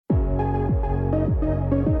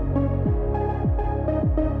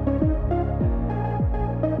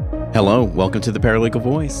Hello, welcome to the Paralegal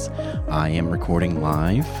Voice. I am recording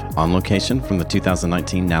live on location from the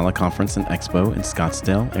 2019 NALA Conference and Expo in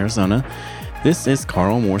Scottsdale, Arizona. This is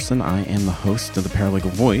Carl Morrison. I am the host of the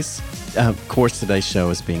Paralegal Voice. Of course, today's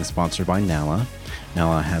show is being sponsored by NALA.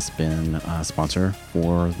 NALA has been a sponsor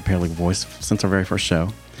for the Paralegal Voice since our very first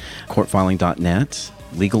show. Courtfiling.net,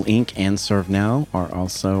 Legal Inc., and ServeNow are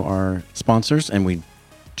also our sponsors, and we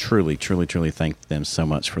truly thank them so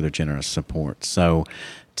much for their generous support. So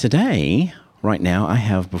today, right now, I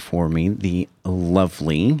have before me the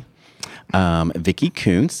lovely Vicki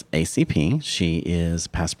Kunz, ACP. She is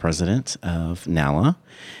past president of NALA,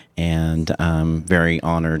 and I'm very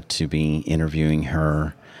honored to be interviewing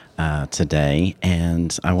her today.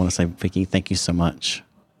 And I want to say, Vicki, thank you so much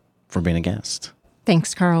for being a guest.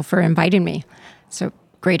 Thanks, Carl, for inviting me. It's a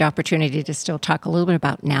great opportunity to still talk a little bit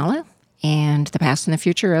about NALA and the past and the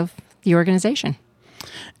future of the organization.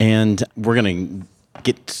 And we're going to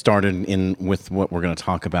get started with what we're going to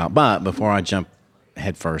talk about. But before I jump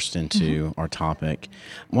headfirst into our topic,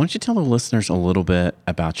 why don't you tell the listeners a little bit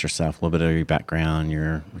about yourself, a little bit of your background,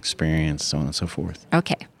 your experience, so on and so forth.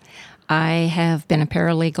 Okay. I have been a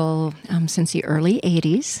paralegal since the early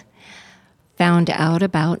 80s. Found out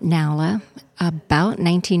about NALA about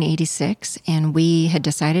 1986, and we had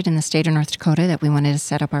decided in the state of North Dakota that we wanted to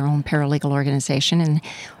set up our own paralegal organization, and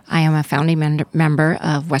I am a founding member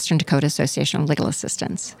of Western Dakota Association of Legal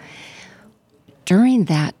Assistants. During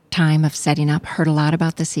that time of setting up, heard a lot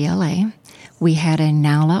about the CLA. We had a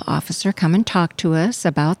NALA officer come and talk to us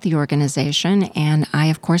about the organization, and I,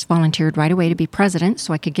 of course, volunteered right away to be president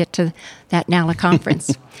so I could get to that NALA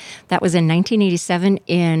conference. That was in 1987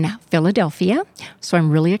 in Philadelphia, so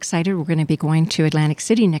I'm really excited. We're going to be going to Atlantic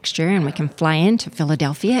City next year, and we can fly into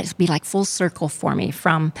Philadelphia. It'll be like full circle for me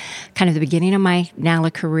from kind of the beginning of my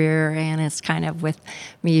NALA career, and it's kind of with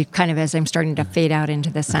me kind of as I'm starting to fade out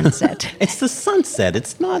into the sunset. It's the sunset.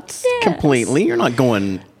 It's not completely. You're not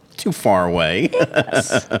going too far away.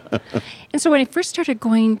 Yes. And so when I first started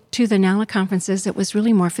going to the NALA conferences, it was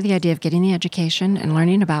really more for the idea of getting the education and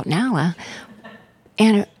learning about NALA.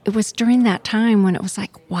 And it was during that time when it was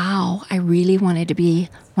like, wow, I really wanted to be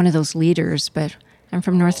one of those leaders, but I'm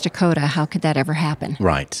from North Dakota. How could that ever happen?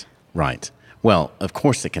 Right. Well, of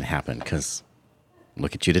course it can happen, because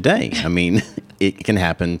look at you today. I mean, it can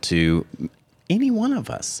happen to any one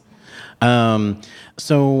of us.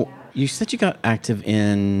 So you said you got active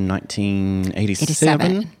in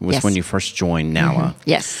 1987 was yes. when you first joined NALA. Mm-hmm.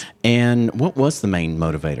 Yes. And what was the main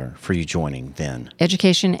motivator for you joining then?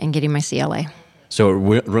 Education and getting my CLA.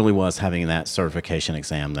 So it really was having that certification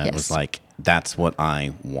exam that yes. was like, that's what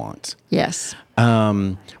I want. Yes.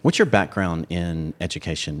 What's your background in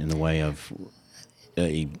education in the way of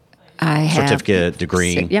a certificate,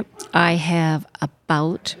 degree? Yep. I have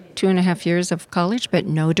about 2.5 years of college, but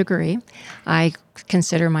no degree. I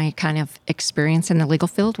consider my kind of experience in the legal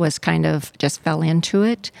field was kind of just fell into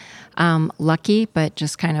it. Lucky, but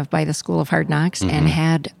just kind of by the school of hard knocks, and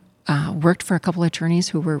had worked for a couple of attorneys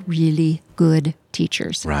who were really good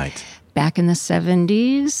teachers. Right. Back in the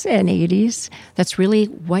 70s and 80s, that's really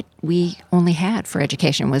what we only had for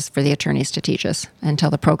education, was for the attorneys to teach us until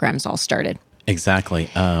the programs all started. Exactly.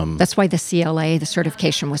 That's why the CLA, the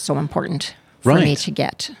certification, was so important for me to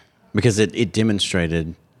get. Because it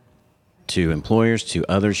demonstrated to employers, to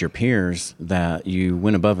others, your peers, that you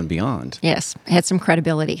went above and beyond. Yes, it had some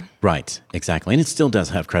credibility. Right, exactly. And it still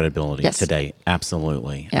does have credibility today,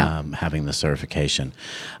 absolutely, Yeah. having the certification.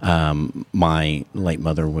 My late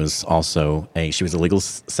mother was also she was a legal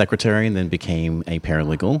secretary and then became a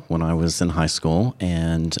paralegal when I was in high school,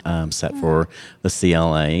 and sat for the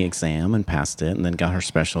CLA exam and passed it, and then got her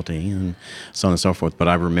specialty and so on and so forth. But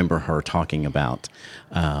I remember her talking about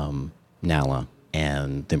NALA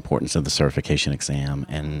and the importance of the certification exam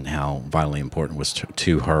and how vitally important it was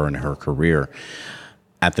to her and her career.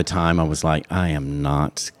 At the time, I was like, I am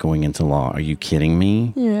not going into law. Are you kidding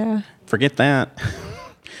me? Yeah. Forget that.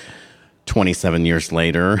 27 years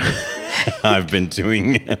later, I've been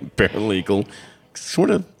doing paralegal, sort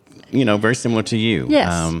of, very similar to you.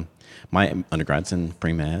 Yes. My undergrad's in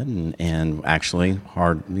pre-med and actually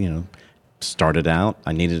started out,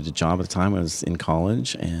 I needed a job at the time. I was in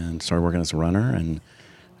college and started working as a runner, and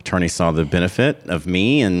attorney saw the benefit of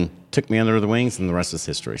me and took me under the wings, and the rest is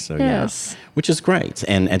history. So yes. Which is great.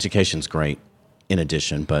 And education's great in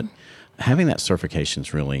addition, but having that certification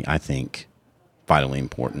is really, I think, vitally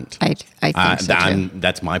important. I think so too.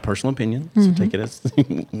 That's my personal opinion, so take it as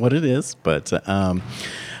what it is. But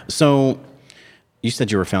so you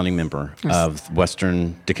said you were a founding member of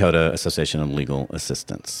Western Dakota Association of Legal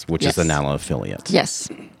Assistants, which is a NALA affiliate. Yes.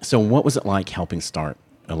 So what was it like helping start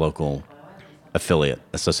a local affiliate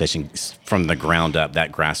association from the ground up,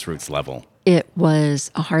 that grassroots level? It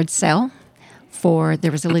was a hard sell.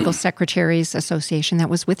 There was a legal secretaries association that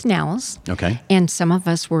was with NALS. Okay. And some of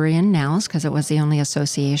us were in NALS because it was the only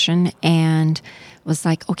association. And it was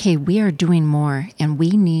like, okay, we are doing more and we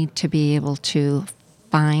need to be able to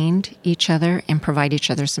find each other and provide each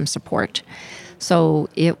other some support. So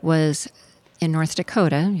it was in North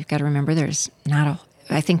Dakota. You've got to remember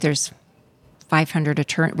I think there's 500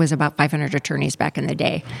 attorneys back in the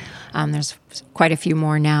day. There's quite a few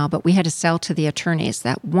more now, but we had to sell to the attorneys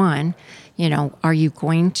that, one, are you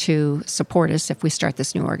going to support us if we start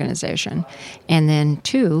this new organization? And then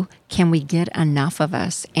two, can we get enough of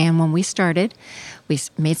us? And when we started, we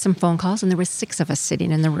made some phone calls, and there were 6 of us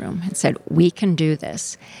sitting in the room and said, we can do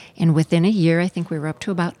this. And within a year, I think we were up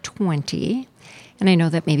to about 20. And I know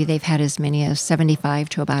that maybe they've had as many as 75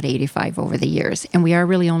 to about 85 over the years. And we are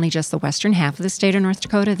really only just the western half of the state of North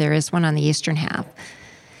Dakota. There is one on the eastern half.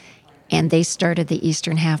 And they started the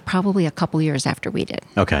eastern half probably a couple years after we did.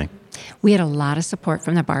 Okay. We had a lot of support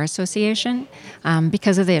from the Bar Association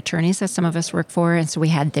because of the attorneys that some of us work for. And so we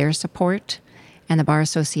had their support. And the Bar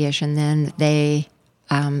Association, then they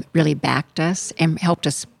really backed us and helped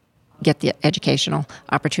us get the educational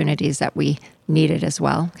opportunities that we needed as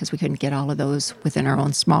well, because we couldn't get all of those within our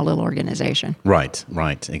own small little organization. Right,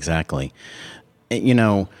 exactly.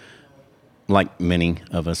 Like many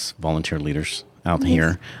of us volunteer leaders out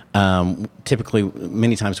here, typically,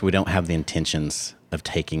 many times we don't have the intentions of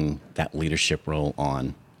taking that leadership role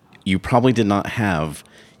on. You probably did not have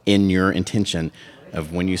in your intention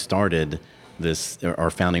of when you started this, or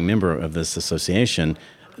founding member of this association,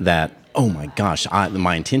 that, oh my gosh,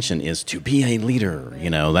 my intention is to be a leader.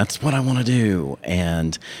 That's what I want to do.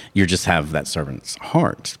 And you just have that servant's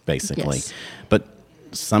heart, basically. Yes. But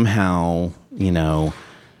somehow,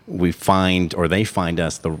 we find, or they find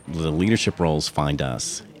us, the leadership roles find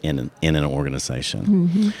us in an organization.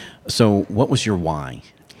 Mm-hmm. So what was your why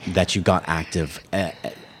that you got active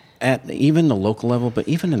at even the local level, but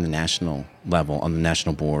even in the national level, on the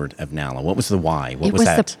national board of NALA? What was the why? What was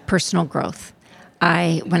that? It was the personal growth.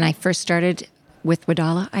 When I first started with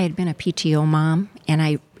Wadala, I had been a PTO mom, and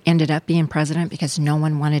I ended up being president because no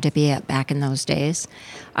one wanted to be it back in those days.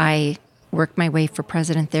 I worked my way for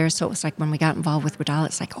president there, so it was like when we got involved with Wadala,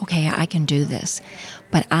 it's like, okay, I can do this.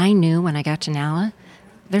 But I knew when I got to NALA,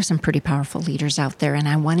 there's some pretty powerful leaders out there, and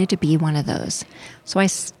I wanted to be one of those. So I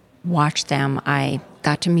watched them. I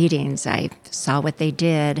got to meetings. I saw what they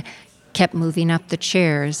did, kept moving up the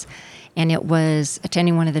chairs, and it was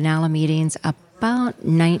attending one of the NALA meetings about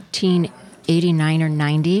 1989 or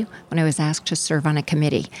 90 when I was asked to serve on a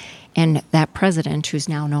committee. And that president, who's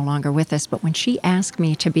now no longer with us, but when she asked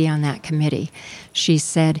me to be on that committee, she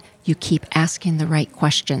said, you keep asking the right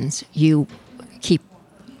questions. You keep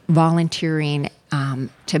volunteering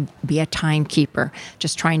to be a timekeeper,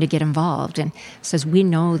 just trying to get involved. And says, we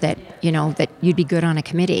know that, that you'd be good on a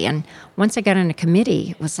committee. And once I got on a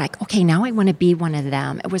committee, it was like, okay, now I want to be one of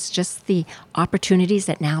them. It was just the opportunities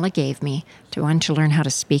that NALA gave me to learn how to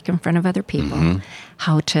speak in front of other people,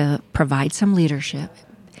 how to provide some leadership,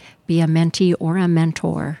 be a mentee or a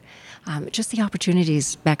mentor. Just the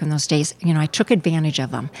opportunities back in those days, I took advantage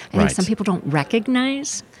of them. I think some people don't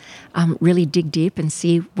recognize, really dig deep and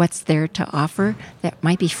see what's there to offer that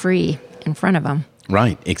might be free in front of them.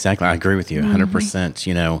 Right, exactly. I agree with you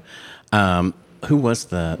 100%. Who was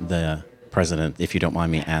the president, if you don't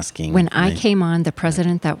mind me asking? When I came on, the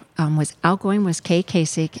president that was outgoing was Kay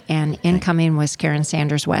Kasich, and incoming was Karen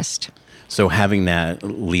Sanders West. So having that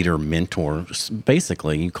leader mentor,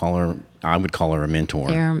 basically, I would call her a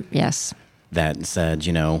mentor. Yes. That said,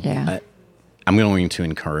 I'm going to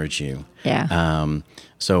encourage you. Yeah.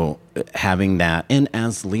 So having that, and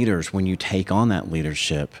as leaders, when you take on that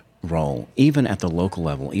leadership role, even at the local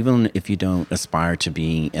level, even if you don't aspire to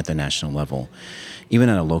be at the national level, even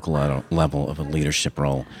at a local level of a leadership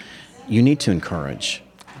role, you need to encourage.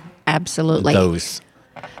 Absolutely.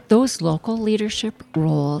 Those local leadership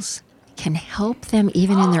roles can help them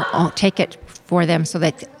even in their own, take it for them so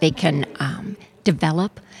that they can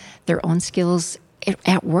develop their own skills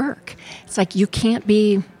at work. It's like you can't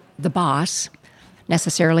be the boss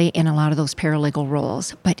necessarily in a lot of those paralegal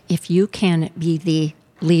roles, but if you can be the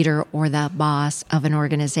leader or the boss of an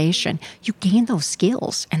organization, you gain those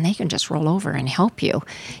skills and they can just roll over and help you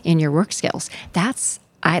in your work skills. That's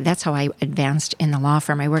how I advanced in the law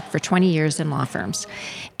firm. I worked for 20 years in law firms,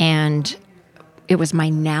 and it was my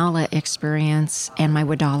NALA experience and my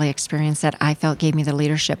Wadala experience that I felt gave me the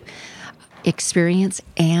leadership experience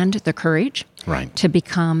and the courage to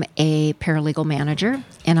become a paralegal manager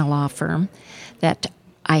in a law firm that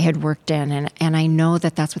I had worked in. And I know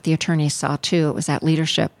that that's what the attorneys saw too. It was that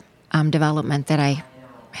leadership development that I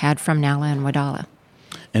had from NALA and Wadala.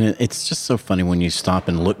 And it's just so funny when you stop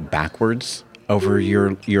and look backwards over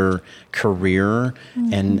your career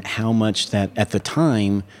and how much that at the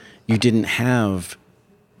time you didn't have,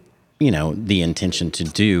 the intention to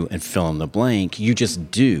do and fill in the blank. You just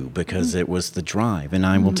do because it was the drive. And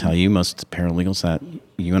I will tell you, most paralegals that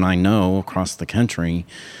you and I know across the country,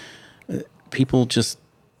 people just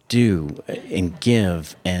do and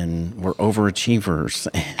give, and we're overachievers.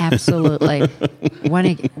 Absolutely.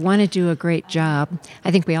 Want to do a great job.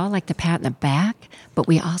 I think we all like the pat in the back, but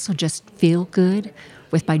we also just feel good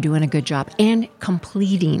by doing a good job and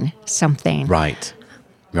completing something. Right.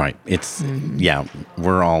 It's,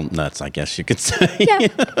 we're all nuts, I guess you could say. Yeah.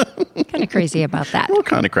 Kind of crazy about that. We're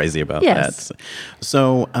kind of crazy about that.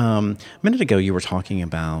 So a minute ago, you were talking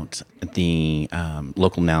about the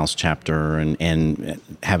local NALS chapter and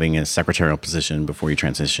having a secretarial position before you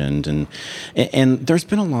transitioned. And there's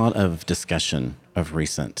been a lot of discussion of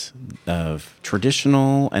recent of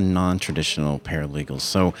traditional and non-traditional paralegals.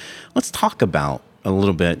 So let's talk about a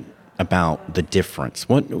little bit about the difference.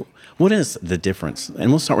 What is the difference? And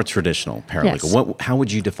we'll start with traditional paralegal. Yes. How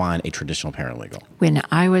would you define a traditional paralegal? When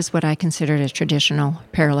I was what I considered a traditional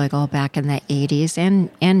paralegal back in the 80s and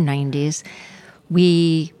 90s,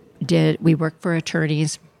 we worked for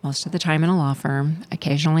attorneys most of the time in a law firm,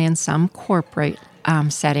 occasionally in some corporate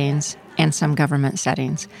settings and some government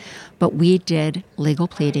settings. But we did legal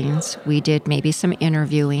pleadings. We did maybe some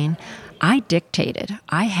interviewing. I dictated.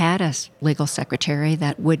 I had a legal secretary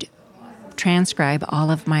that would transcribe all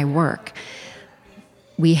of my work.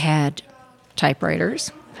 We had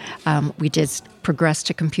typewriters. We did progress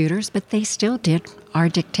to computers, but they still did our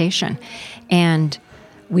dictation. And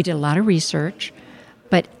we did a lot of research.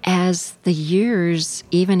 But as the years,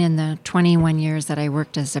 even in the 21 years that I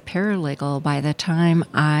worked as a paralegal, by the time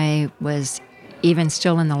I was even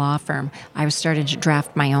still in the law firm, I was starting to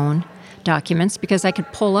draft my own documents because I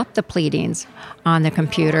could pull up the pleadings on the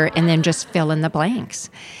computer and then just fill in the blanks.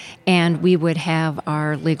 And we would have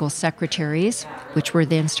our legal secretaries, which were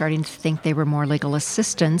then starting to think they were more legal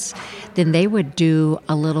assistants. Then they would do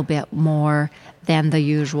a little bit more than the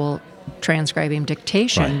usual transcribing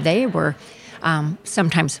dictation. Right. They were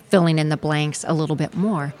sometimes filling in the blanks a little bit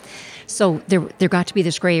more. So there got to be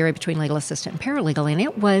this gray area between legal assistant and paralegal. And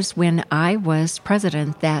it was when I was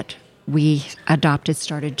president that we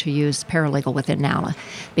started to use paralegal within NALA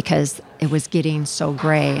because it was getting so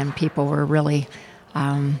gray and people were really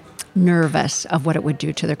nervous of what it would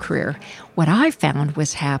do to their career. What I found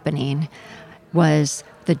was happening was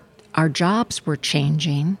that our jobs were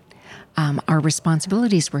changing, our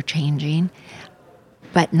responsibilities were changing,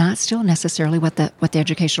 but not still necessarily what the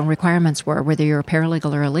educational requirements were, whether you're a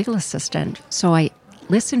paralegal or a legal assistant. So I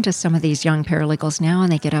listen to some of these young paralegals now,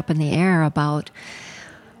 and they get up in the air about,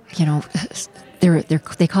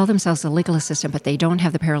 they call themselves a legal assistant, but they don't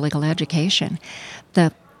have the paralegal education.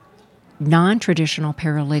 The non-traditional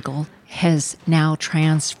paralegal has now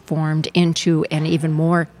transformed into an even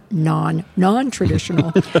more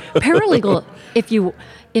non-traditional paralegal, if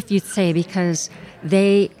you say, because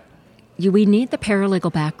we need the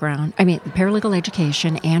paralegal background, the paralegal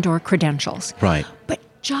education and or credentials. Right. But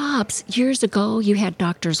jobs, years ago, you had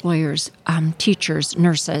doctors, lawyers, teachers,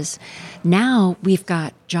 nurses. Now we've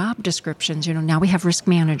got job descriptions. Now we have risk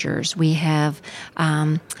managers. We have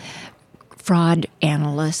fraud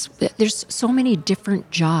analysts. There's so many different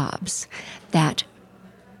jobs that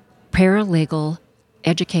paralegal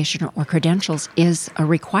education or credentials is a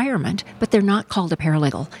requirement, but they're not called a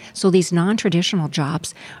paralegal. So these non-traditional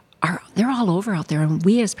jobs they're all over out there. And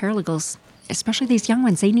we as paralegals, especially these young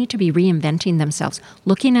ones, they need to be reinventing themselves,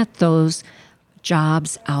 looking at those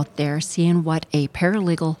jobs out there, seeing what a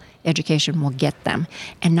paralegal education will get them,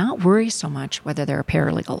 and not worry so much whether they're a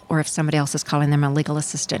paralegal or if somebody else is calling them a legal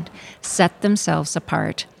assistant. Set themselves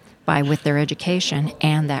apart with their education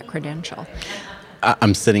and that credential.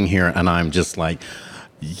 I'm sitting here and I'm just like,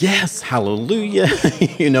 yes, hallelujah,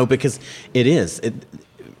 because it is.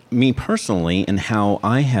 Me personally, and how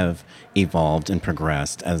I have evolved and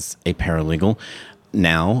progressed as a paralegal.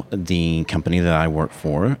 Now, the company that I work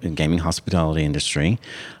for, the gaming hospitality industry,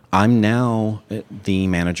 I'm now the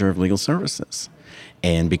manager of legal services.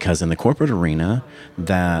 And because in the corporate arena,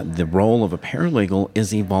 the role of a paralegal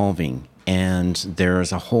is evolving. And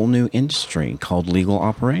there's a whole new industry called legal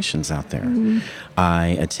operations out there. Mm-hmm. I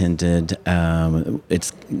attended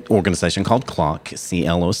it's an organization called CLOC,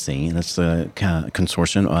 C-L-O-C, and it's a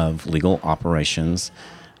consortium of legal operations.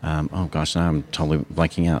 Now I'm totally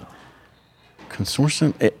blanking out.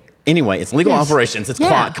 Consortium, Anyway, it's legal operations. It's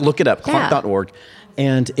clock. Look it up, clock.org.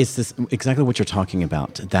 And it's this exactly what you're talking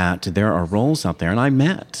about, that there are roles out there. And I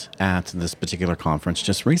met at this particular conference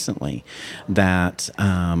just recently that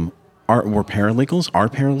were paralegals, are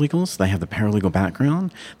paralegals. They have the paralegal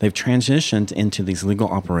background. They've transitioned into these legal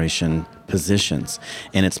operation positions.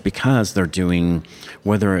 And it's because they're doing,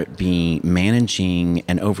 whether it be managing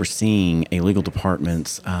and overseeing a legal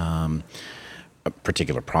department's a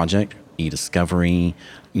particular project, e-discovery,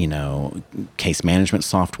 case management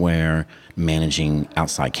software, managing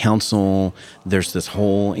outside counsel. There's this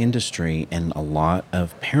whole industry, and a lot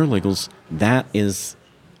of paralegals, that is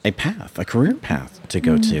a path, a career path to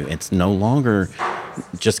go to. It's no longer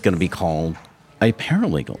just going to be called a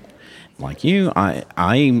paralegal. Like you,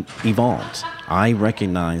 I evolved. I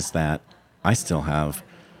recognize that I still have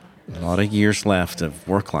a lot of years left of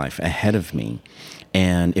work life ahead of me.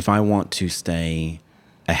 And if I want to stay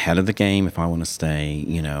ahead of the game, if I want to stay,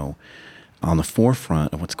 on the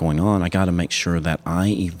forefront of what's going on, I got to make sure that I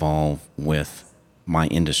evolve with my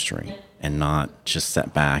industry and not just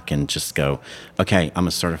sit back and just go, okay, I'm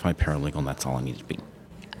a certified paralegal and that's all I need to be.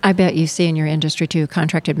 I bet you see in your industry too,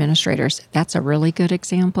 contract administrators. That's a really good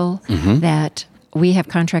example that we have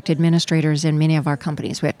contract administrators in many of our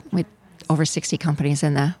companies. We have over 60 companies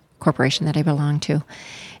in the corporation that I belong to.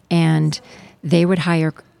 And they would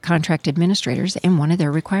hire contract administrators, and one of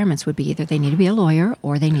their requirements would be either they need to be a lawyer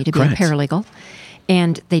or they need to be a paralegal.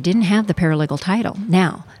 And they didn't have the paralegal title.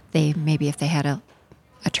 Now, maybe if they had a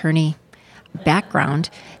attorney background,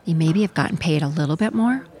 they maybe have gotten paid a little bit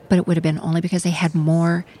more, but it would have been only because they had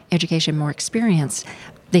more education, more experience.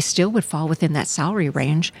 They still would fall within that salary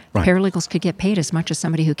range. Right. Paralegals could get paid as much as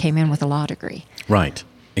somebody who came in with a law degree. Right.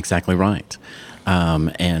 Exactly right.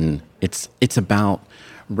 And it's about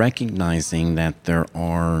recognizing that there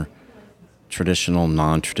are traditional,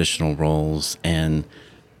 non-traditional roles, and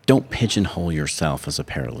don't pigeonhole yourself as a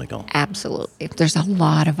paralegal. Absolutely. There's a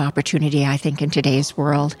lot of opportunity, I think, in today's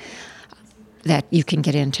world that you can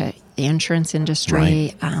get into the insurance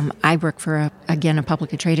industry. Right. I work for, a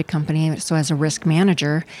publicly traded company, so as a risk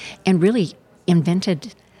manager, and really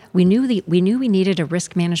invented. We knew we needed a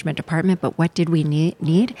risk management department, but what did we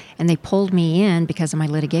need? And they pulled me in because of my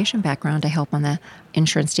litigation background to help on the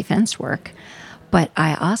insurance defense work. But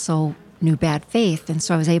I also knew bad faith, and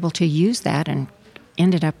so I was able to use that and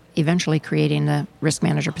ended up eventually creating the risk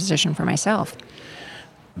manager position for myself.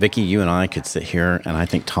 Vicki, you and I could sit here and I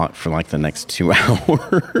think talk for like the next 2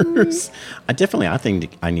 hours. I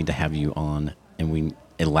think I need to have you on and we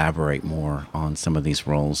elaborate more on some of these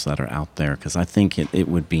roles that are out there, because I think it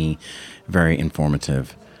would be very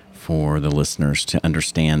informative for the listeners to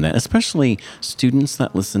understand that, especially students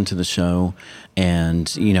that listen to the show and,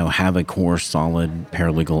 have a core solid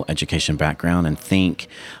paralegal education background and think,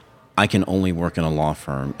 I can only work in a law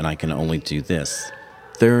firm and I can only do this.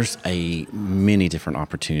 There's many different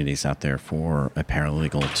opportunities out there for a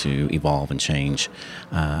paralegal to evolve and change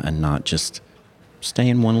and not just stay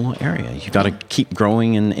in one little area. You got to keep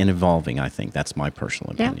growing and evolving, I think. That's my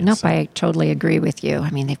personal opinion. Yeah, nope, I totally agree with you.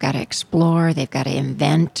 I mean, they've got to explore, they've got to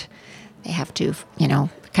invent, they have to,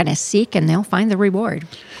 kind of seek, and they'll find the reward.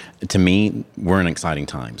 To me, we're in exciting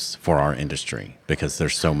times for our industry because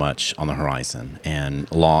there's so much on the horizon and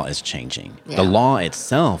law is changing. Yeah. The law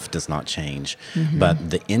itself does not change,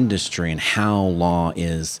 but the industry and how law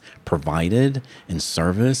is provided and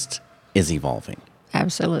serviced is evolving.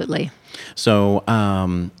 Absolutely. So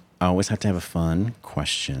I always have to have a fun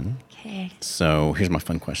question. Okay. So here's my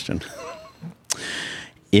fun question.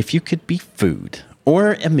 If you could be food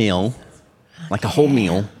or a meal, like a whole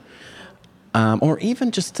meal, or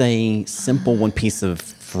even just a simple one piece of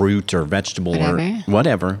fruit or vegetable or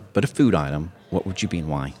whatever, but a food item, what would you be and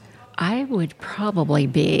why? I would probably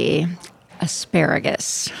be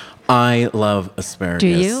asparagus. I love asparagus. Do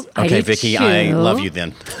you? Okay, Vicki, I love you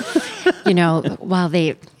then. While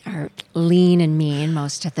they are lean and mean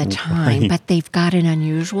most of the time, but they've got an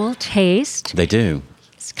unusual taste. They do.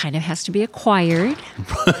 It kind of has to be acquired.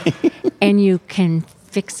 Right. And you can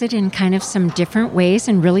fix it in kind of some different ways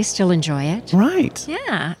and really still enjoy it. Right.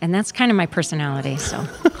 Yeah, and that's kind of my personality, so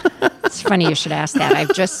it's funny you should ask that.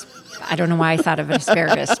 I don't know why I thought of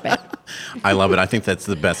asparagus, but... I love it. I think that's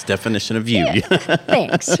the best definition of you.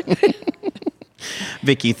 Thanks.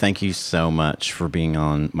 Vicki, thank you so much for being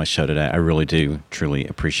on my show today. I really do truly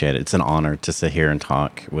appreciate it. It's an honor to sit here and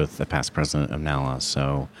talk with the past president of NALA.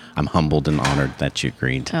 So I'm humbled and honored that you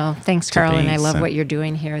agreed. Oh, thanks, Carl. And I love what you're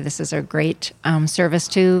doing here. This is a great service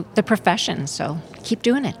to the profession. So keep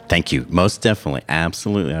doing it. Thank you. Most definitely.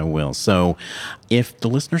 Absolutely, I will. So if the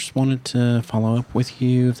listeners wanted to follow up with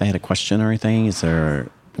you, if they had a question or anything, is there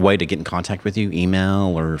way to get in contact with you,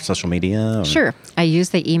 email or social media? Or? Sure. I use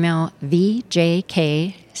the email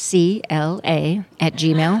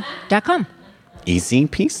vjkcla@gmail.com. Easy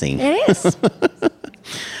peasy. It is.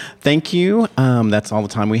 Thank you. That's all the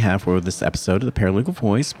time we have for this episode of the Paralegal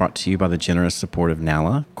Voice, brought to you by the generous support of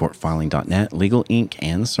NALA, courtfiling.net, Legal Inc.,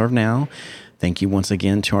 and ServeNow. Thank you once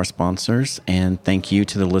again to our sponsors, and thank you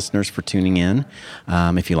to the listeners for tuning in.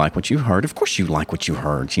 If you like what you heard, of course you like what you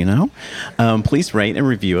heard, you know. Please rate and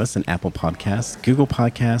review us on Apple Podcasts, Google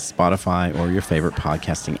Podcasts, Spotify, or your favorite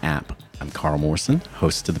podcasting app. I'm Carl Morrison,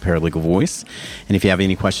 host of the Paralegal Voice. And if you have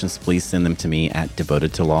any questions, please send them to me at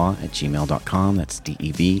devotedtolaw@gmail.com. That's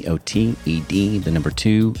DEVOTED, the number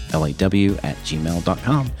 2,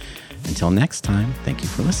 LAW@gmail.com. Until next time, thank you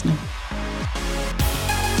for listening.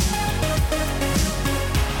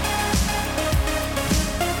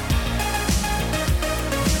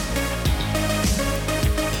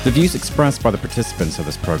 The views expressed by the participants of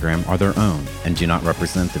this program are their own and do not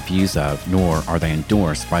represent the views of, nor are they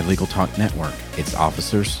endorsed by Legal Talk Network, its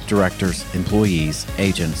officers, directors, employees,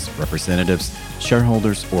 agents, representatives,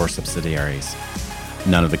 shareholders, or subsidiaries.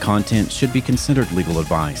 None of the content should be considered legal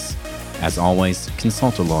advice. As always,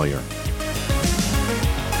 consult a lawyer.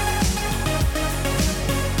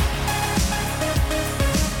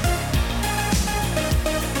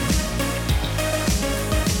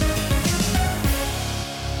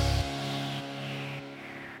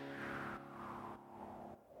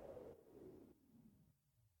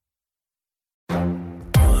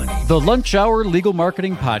 The Lunch Hour Legal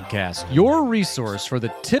Marketing Podcast, your resource for the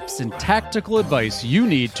tips and tactical advice you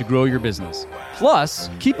need to grow your business. Plus,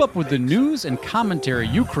 keep up with the news and commentary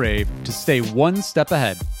you crave to stay one step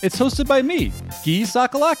ahead. It's hosted by me, Guy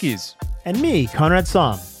Sakalakis. And me, Conrad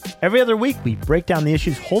Som. Every other week, we break down the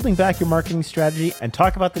issues holding back your marketing strategy and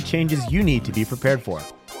talk about the changes you need to be prepared for.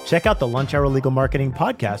 Check out the Lunch Hour Legal Marketing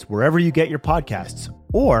Podcast wherever you get your podcasts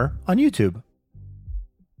or on YouTube.